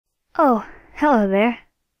Oh, hello there.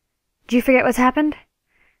 Did you forget what's happened?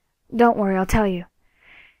 Don't worry, I'll tell you.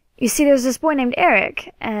 You see, there's this boy named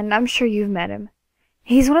Erik, and I'm sure you've met him.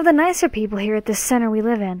 He's one of the nicer people here at this center we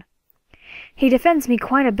live in. He defends me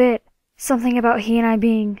quite a bit, something about he and I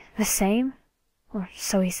being the same, or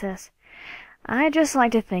so he says. I just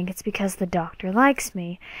like to think it's because the doctor likes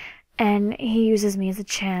me, and he uses me as a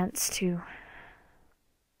chance to,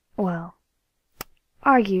 well,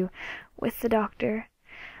 argue with the doctor.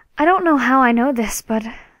 I don't know how I know this, but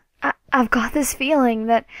I've got this feeling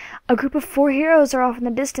that a group of 4 heroes are off in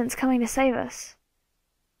the distance coming to save us.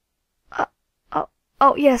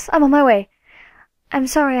 Oh, yes, I'm on my way. I'm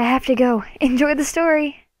sorry, I have to go. Enjoy the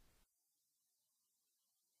story.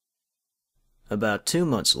 About 2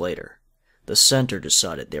 months later, the center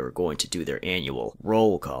decided they were going to do their annual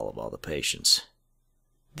roll call of all the patients.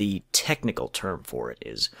 The technical term for it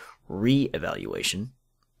is re-evaluation,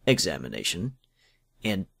 examination,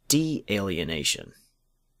 and de-alienation,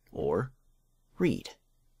 or read.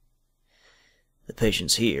 The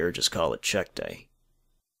patients here just call it check day.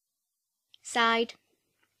 Side,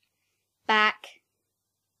 back,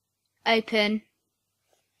 open,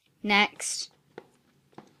 next.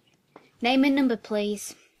 Name and number,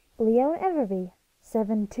 please. Leo Everbee,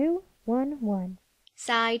 7211.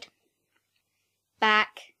 Side,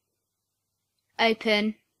 back,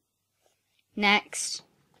 open, next.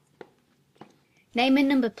 Name and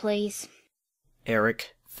number, please.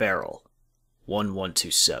 Erik Farrell,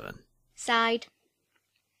 1127. Side,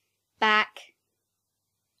 back,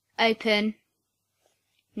 open,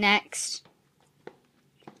 next.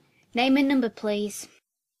 Name and number, please.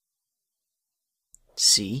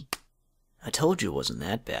 See? I told you it wasn't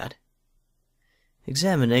that bad.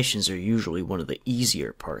 Examinations are usually one of the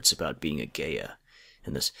easier parts about being a Geya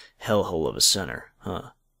in this hellhole of a center, huh?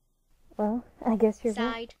 Well, I guess you're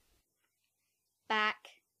right. Side, back,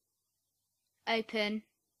 open,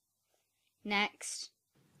 next.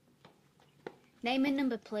 Name and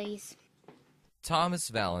number, please. Thomas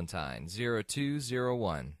Valentine,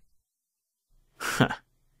 0201. Ha!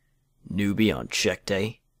 Newbie on check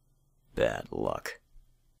day? Bad luck.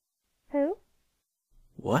 Who?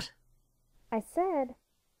 What? I said,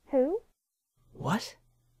 who? What?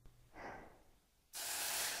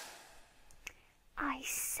 I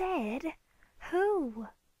said, who?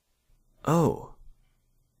 Oh.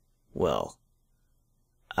 Well,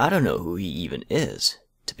 I don't know who he even is,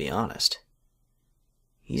 to be honest.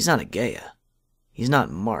 He's not a Geya. He's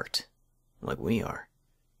not marked, like we are.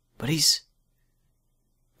 But he's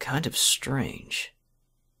kind of strange.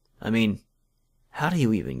 I mean, how do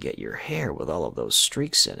you even get your hair with all of those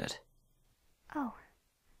streaks in it? Oh,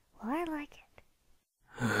 well, I like it.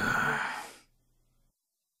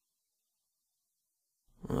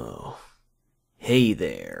 Oh. Hey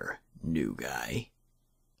there, new guy.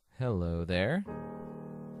 Hello there.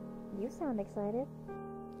 You sound excited.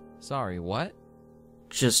 Sorry, what?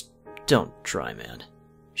 Just don't try, man.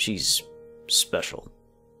 She's special.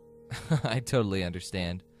 I totally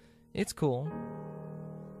understand. It's cool.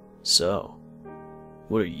 So,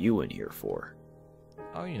 what are you in here for?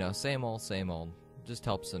 Oh, you know, same old, same old. Just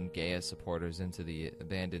help some Geya supporters into the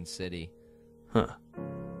abandoned city. Huh.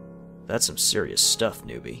 That's some serious stuff,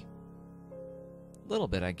 newbie. Little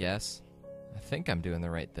bit, I guess. I think I'm doing the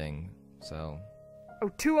right thing, so... Oh,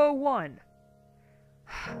 201.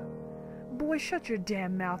 Boy, shut your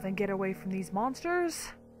damn mouth and get away from these monsters.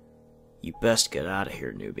 You best get out of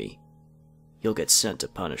here, newbie. You'll get sent to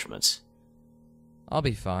punishments. I'll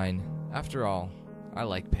be fine. After all, I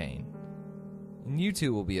like pain. And you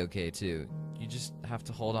two will be okay, too. You just have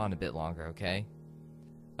to hold on a bit longer, okay?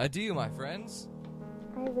 Adieu, my friends.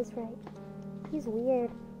 I was right. He's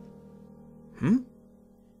weird. Hmm?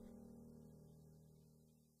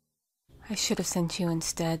 I should have sent you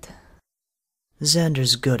instead.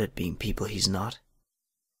 Xander's good at being people he's not.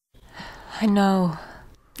 I know.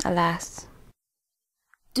 Alas.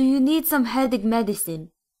 Do you need some headache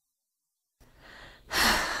medicine?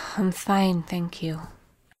 I'm fine, thank you.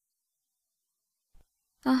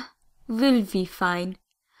 We'll be fine.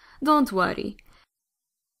 Don't worry.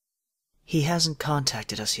 He hasn't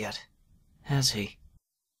contacted us yet, has he?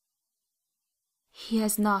 He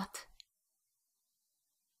has not.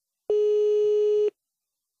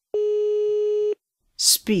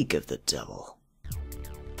 Speak of the devil.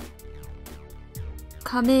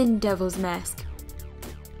 Come in, Devil's Mask.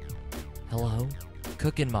 Hello?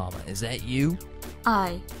 Cookin' Mama, is that you?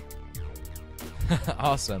 I.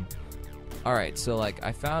 Awesome. Alright, so like,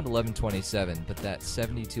 I found 1127, but that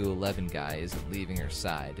 7211 guy isn't leaving her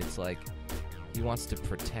side. It's like, he wants to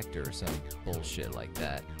protect her or some bullshit like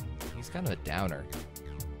that. He's kind of a downer.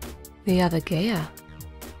 The other Geya.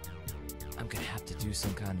 gonna have to do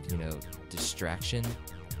some kind of, distraction.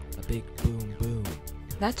 A big boom boom.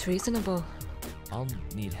 That's reasonable. I'll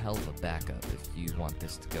need hell of a backup if you want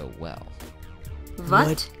this to go well.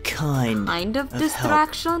 What kind of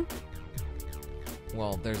distraction?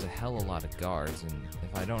 Well, there's a hell of a lot of guards, and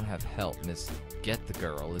if I don't have help, Miss Get the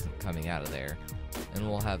Girl isn't coming out of there. And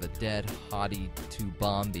we'll have a dead hottie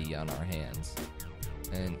Tubombi on our hands.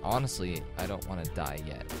 And honestly, I don't want to die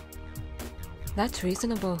yet. That's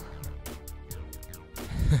reasonable.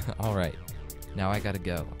 Alright, now I gotta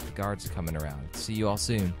go. The guards are coming around. See you all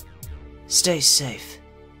soon. Stay safe.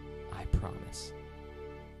 I promise.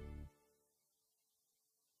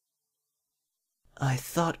 I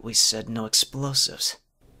thought we said no explosives.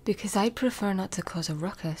 Because I prefer not to cause a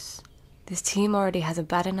ruckus. This team already has a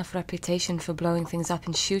bad enough reputation for blowing things up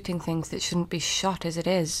and shooting things that shouldn't be shot as it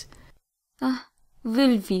is.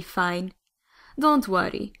 We'll be fine. Don't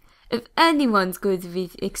worry. If anyone's good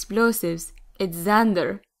with explosives, it's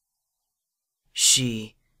Xander.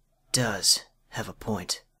 She does have a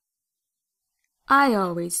point. I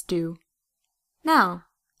always do. Now,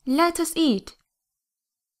 let us eat.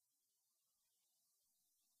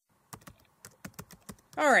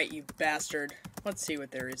 Alright, you bastard. Let's see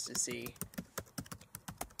what there is to see.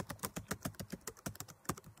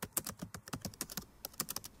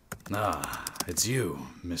 Ah, it's you,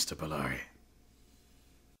 Mr. Polari.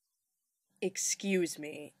 Excuse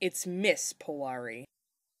me, it's Miss Polari.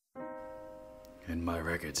 In my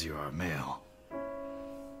records, you are male.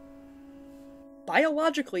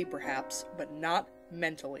 Biologically, perhaps, but not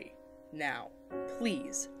mentally. Now,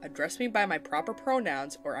 please, address me by my proper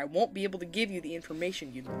pronouns, or I won't be able to give you the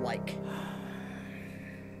information you'd like.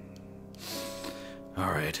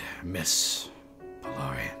 Alright, Miss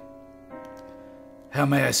Polari. How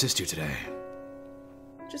may I assist you today?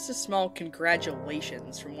 Just a small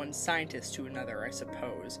congratulations from one scientist to another, I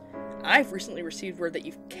suppose. I've recently received word that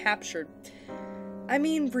you've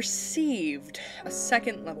received a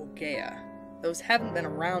second-level Geya. Those haven't been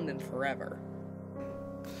around in forever.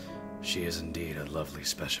 She is indeed a lovely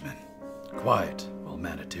specimen. Quiet,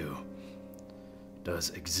 well-mannered too.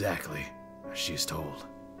 Does exactly as she's told.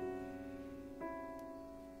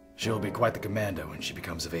 She'll be quite the commander when she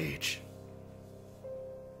becomes of age.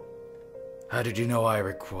 How did you know I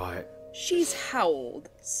require... She's how old?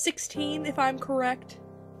 16, if I'm correct?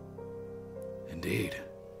 Indeed.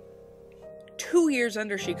 2 years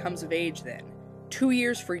under she comes of age, then. 2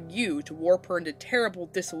 years for you to warp her into terrible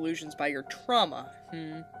disillusions by your trauma,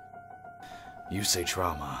 You say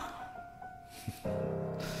trauma.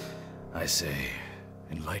 I say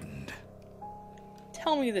enlightened.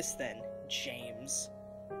 Tell me this then, James.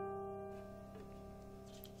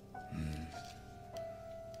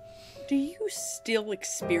 Do you still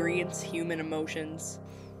experience human emotions?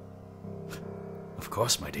 Of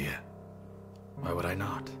course, my dear. Why would I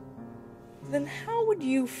not? Then how would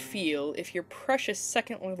you feel if your precious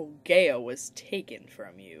second-level Geya was taken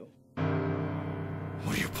from you?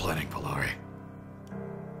 What are you planning, Polari?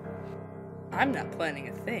 I'm not planning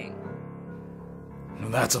a thing.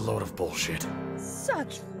 That's a load of bullshit.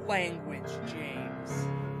 Such language, James.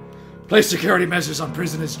 Place security measures on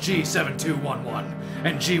prisoners G7211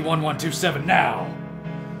 and G1127 now!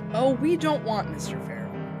 Oh, we don't want Mr.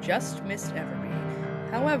 Farrell, just Miss Everbee.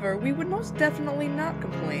 However, we would most definitely not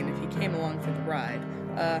complain if he came along for the ride.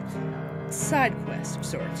 Side quest of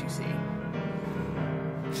sorts, you see.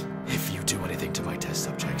 If you do anything to my test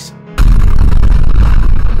subjects.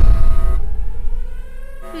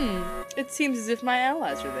 It seems as if my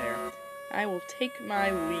allies are there. I will take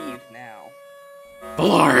my leave now.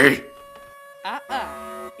 Polari!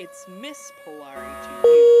 It's Miss Polari to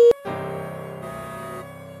you.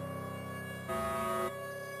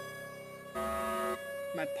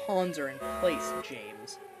 My pawns are in place,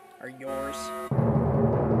 James. Are yours?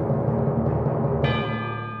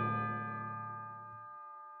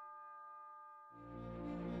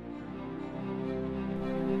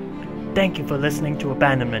 Thank you for listening to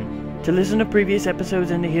Abandonment. To listen to previous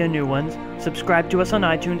episodes and to hear new ones, subscribe to us on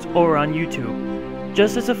iTunes or on YouTube.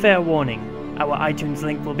 Just as a fair warning, our iTunes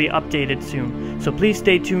link will be updated soon, so please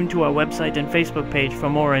stay tuned to our website and Facebook page for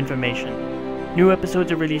more information. New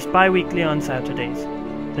episodes are released bi-weekly on Saturdays.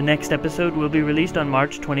 The next episode will be released on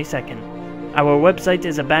March 22nd. Our website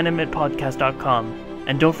is abandonmentpodcast.com,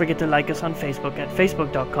 and don't forget to like us on Facebook at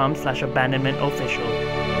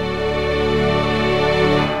facebook.com/abandonmentofficial.